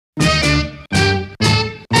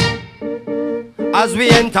As we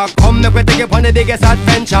enter, come make we take it on the biggest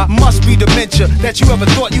adventure. Must be dementia that you ever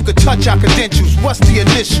thought you could touch our credentials. What's the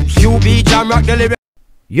initials? QB Jam Rock Delivery.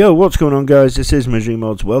 Yo, what's going on guys, this is Misery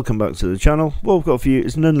Mods, welcome back to the channel. What we've got for you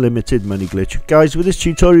is an unlimited money glitch. Guys, with this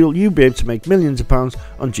tutorial you'll be able to make millions of pounds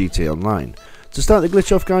on GTA Online. To start the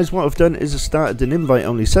glitch off guys, what I've done is I started an invite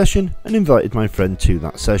only session and invited my friend to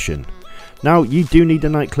that session. Now you do need a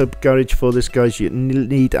nightclub garage for this guys, you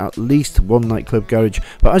need at least one nightclub garage,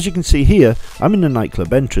 but as you can see here I'm in the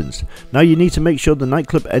nightclub entrance. Now you need to make sure the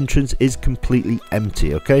nightclub entrance is completely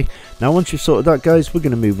empty, okay? Now once you've sorted that guys, we're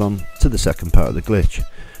going to move on to the second part of the glitch.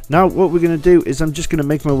 Now what we're going to do is I'm just going to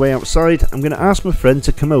make my way outside. I'm going to ask my friend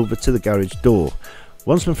to come over to the garage door.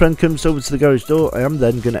 Once my friend comes over to the garage door, I am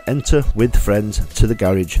then going to enter with friends to the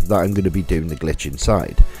garage that I'm going to be doing the glitch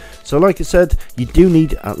inside. So like I said, you do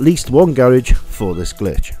need at least one garage for this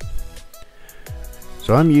glitch.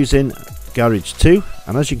 So I'm using garage 2,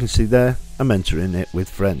 and as you can see there, I'm entering it with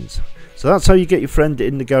friends. So that's how you get your friend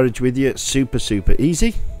in the garage with you. Super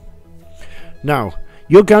easy. Now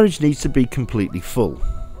your garage needs to be completely full.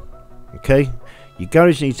 Okay, your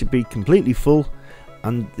garage needs to be completely full,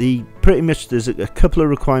 and pretty much there's a couple of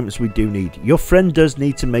requirements we do need. Your friend does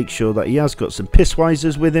need to make sure that he has got some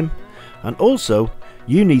ps4s with him, and also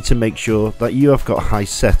you need to make sure that you have got a heist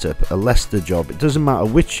setup, a Lester job. It doesn't matter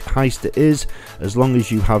which heist it is, as long as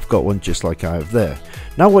you have got one just like I have there.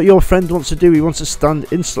 Now what your friend wants to do, he wants to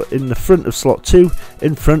stand in the front of slot 2,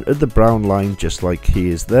 in front of the brown line, just like he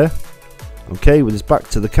is there. Okay, with his back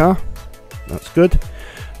to the car. That's good.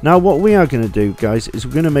 Now what we are going to do guys is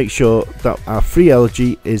we're going to make sure that our free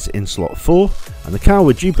LG is in slot 4 and the car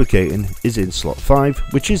we're duplicating is in slot 5,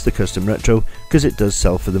 which is the custom retro, because it does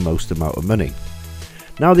sell for the most amount of money.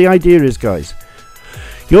 Now the idea is guys,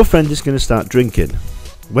 your friend is going to start drinking.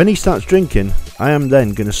 When he starts drinking, I am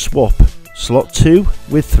then going to swap slot 2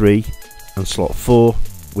 with 3 and slot 4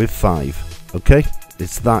 with 5. Okay,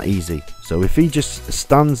 it's that easy. So if he just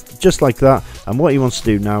stands just like that, and what he wants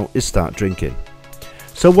to do now is start drinking.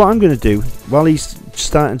 So what I'm going to do, while he's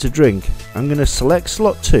starting to drink, I'm going to select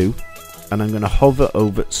slot 2 and I'm going to hover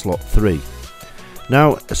over slot 3.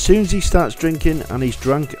 Now as soon as he starts drinking and he's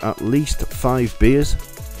drank at least 5 beers,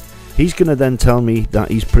 he's going to then tell me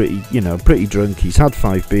that he's pretty drunk, he's had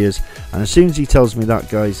 5 beers, and as soon as he tells me that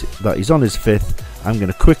guys, that he's on his 5th, I'm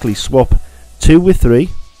going to quickly swap 2 with 3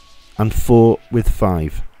 and 4 with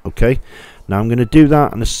 5. Okay, now I'm going to do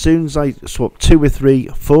that, and as soon as I swap 2 with 3,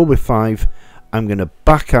 4 with 5, I'm going to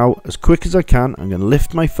back out as quick as I can. I'm going to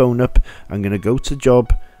lift my phone up, I'm going to go to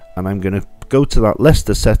job, and I'm going to go to that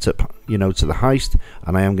Lester setup, to the heist,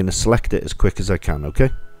 and I am going to select it as quick as I can, okay?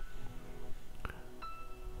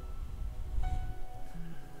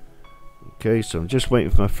 Okay, so I'm just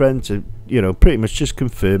waiting for my friend to, pretty much just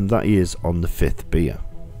confirm that he is on the 5th beer.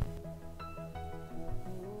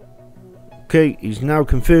 Okay, he's now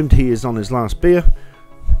confirmed he is on his last beer.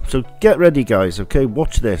 So get ready guys, okay,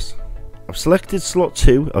 watch this. I've selected slot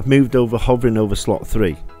 2, I've moved over, hovering over slot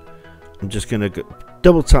 3. I'm just going to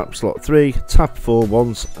double tap slot 3, tap 4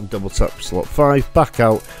 once, and double tap slot 5, back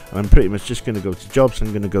out, and I'm pretty much just going to go to jobs.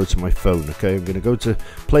 I'm going to go to my phone, okay? I'm going to go to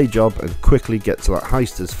play job and quickly get to that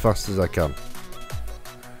heist as fast as I can.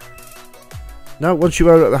 Now once you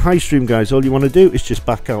are at the heist room guys, all you want to do is just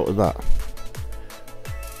back out of that.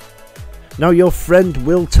 Now your friend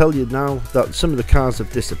will tell you now that some of the cars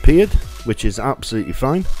have disappeared, which is absolutely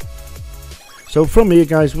fine. So from here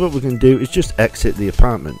guys, what we're going to do is just exit the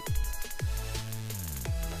apartment.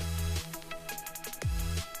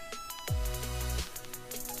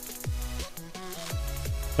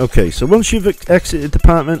 Okay, so once you've exited the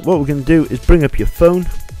apartment, what we're going to do is bring up your phone,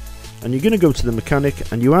 and you're going to go to the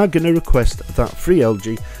mechanic, and you are going to request that free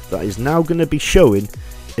LG that is now going to be showing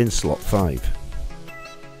in slot 5.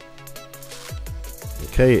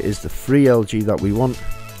 Okay, it is the free LG that we want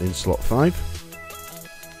in slot 5.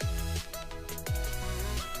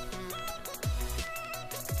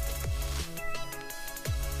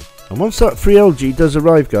 And once that free LG does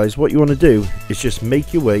arrive guys, what you want to do is just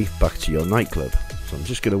make your way back to your nightclub. So I'm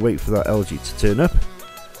just going to wait for that LG to turn up.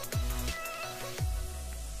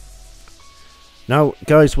 Now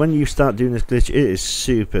guys, when you start doing this glitch, it is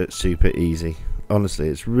super easy. Honestly,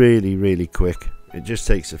 it's really quick. It just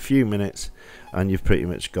takes a few minutes and you've pretty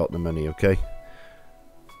much got the money, okay?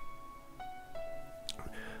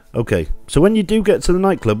 Okay, so when you do get to the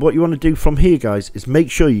nightclub, what you want to do from here guys is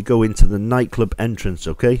make sure you go into the nightclub entrance,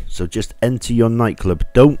 okay? So just enter your nightclub,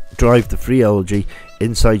 don't drive the free LG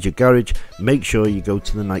inside your garage. Make sure you go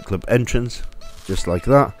to the nightclub entrance, just like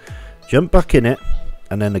that, jump back in it,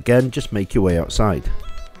 and then again just make your way outside.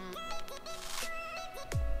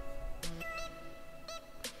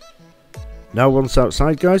 Now once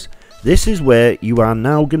outside, guys, this is where you are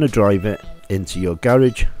now going to drive it into your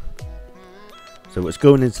garage. So it's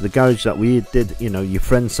going into the garage that we did, you know, your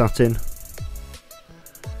friend sat in.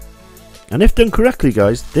 And if done correctly,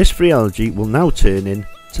 guys, this free LG will now turn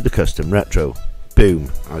into the custom retro.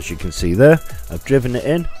 Boom, as you can see there, I've driven it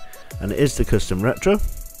in and it is the custom retro.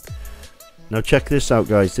 Now check this out,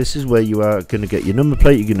 guys, this is where you are going to get your number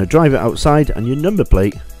plate. You're going to drive it outside and your number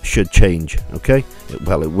plate should change, okay?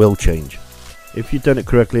 Well, it will change. If you've done it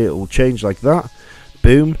correctly, it will change like that.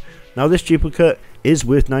 Boom. Now this duplicate is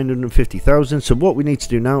worth 950,000, so what we need to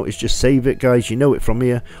do now is just save it, guys. You know it from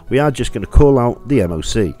here. We are just going to call out the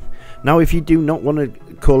MOC. Now if you do not want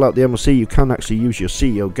to call out the MOC, you can actually use your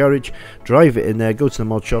CEO garage, drive it in there, go to the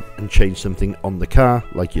mod shop and change something on the car,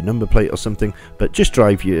 like your number plate or something. But just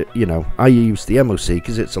drive your, you know, I use the MOC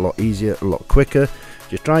because it's a lot easier, a lot quicker.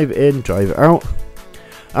 Just drive it in, drive it out.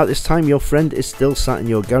 At this time your friend is still sat in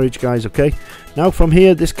your garage, guys, okay? Now from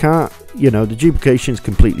here, this car, you know, the duplication is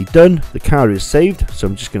completely done. The car is saved, so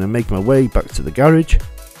I'm just going to make my way back to the garage.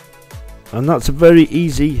 And that's a very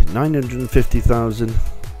easy 950,000.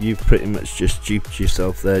 You've pretty much just duped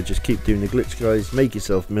yourself there. Just keep doing the glitch, guys, make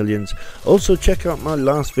yourself millions. Also check out my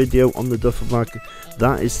last video on the duffel bag.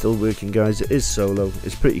 That is still working, guys. It is solo,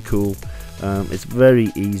 it's pretty cool. It's very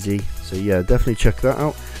easy, so yeah, definitely check that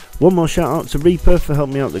out. One more shout out to Reaper for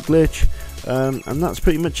helping me out the glitch, and that's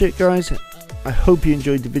pretty much it, guys. I hope you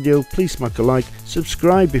enjoyed the video. Please smack a like,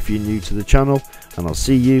 subscribe if you're new to the channel, and I'll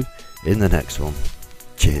see you in the next one.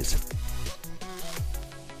 Cheers.